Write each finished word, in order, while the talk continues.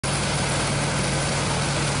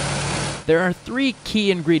There are three key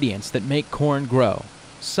ingredients that make corn grow: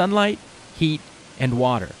 sunlight, heat, and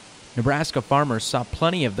water. Nebraska farmers saw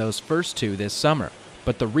plenty of those first two this summer,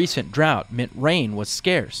 but the recent drought meant rain was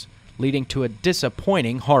scarce, leading to a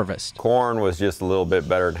disappointing harvest. Corn was just a little bit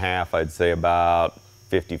better than half. I'd say about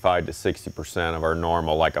 55 to 60% of our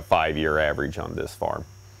normal, like a 5-year average on this farm.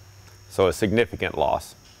 So a significant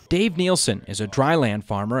loss. Dave Nielsen is a dryland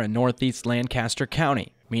farmer in northeast Lancaster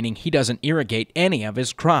County, meaning he doesn't irrigate any of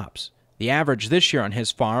his crops. The average this year on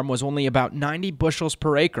his farm was only about 90 bushels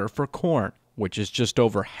per acre for corn, which is just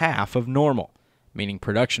over half of normal, meaning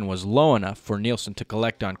production was low enough for Nielsen to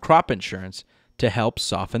collect on crop insurance to help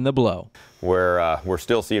soften the blow. We're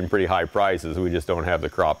still seeing pretty high prices. We just don't have the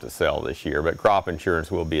crop to sell this year, but crop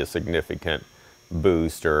insurance will be a significant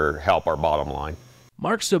boost or help our bottom line.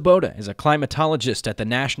 Mark Sobota is a climatologist at the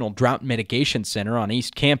National Drought Mitigation Center on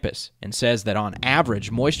East Campus and says that on average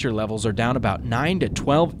moisture levels are down about 9 to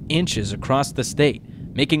 12 inches across the state,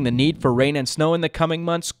 making the need for rain and snow in the coming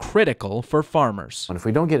months critical for farmers. And if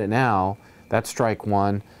we don't get it now, that's strike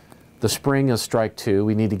one. The spring is strike two.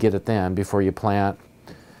 We need to get it then before you plant,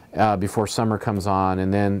 before summer comes on,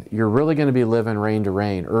 and then you're really going to be living rain to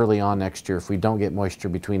rain early on next year if we don't get moisture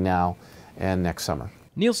between now and next summer.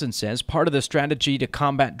 Nielsen says part of the strategy to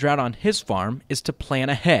combat drought on his farm is to plan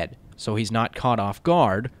ahead, so he's not caught off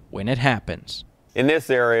guard when it happens. In this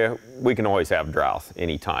area, we can always have droughts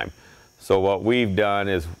anytime. So what we've done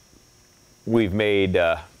is we've made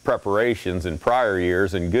preparations in prior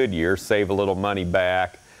years and good years, save a little money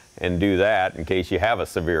back and do that in case you have a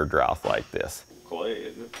severe drought like this. Clay,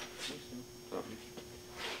 isn't it?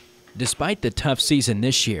 Despite the tough season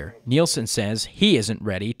this year, Nielsen says he isn't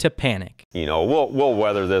ready to panic. You know, we'll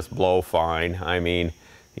weather this blow fine. I mean,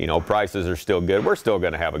 you know, prices are still good. We're still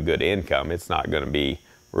going to have a good income. It's not going to be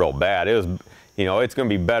real bad. It's going to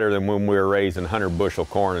be better than when we were raising 100 bushel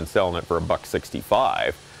corn and selling it for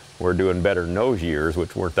 $1.65. We're doing better than those years,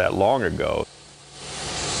 which weren't that long ago.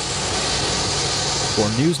 For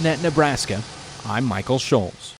NewsNet Nebraska, I'm Michael Scholes.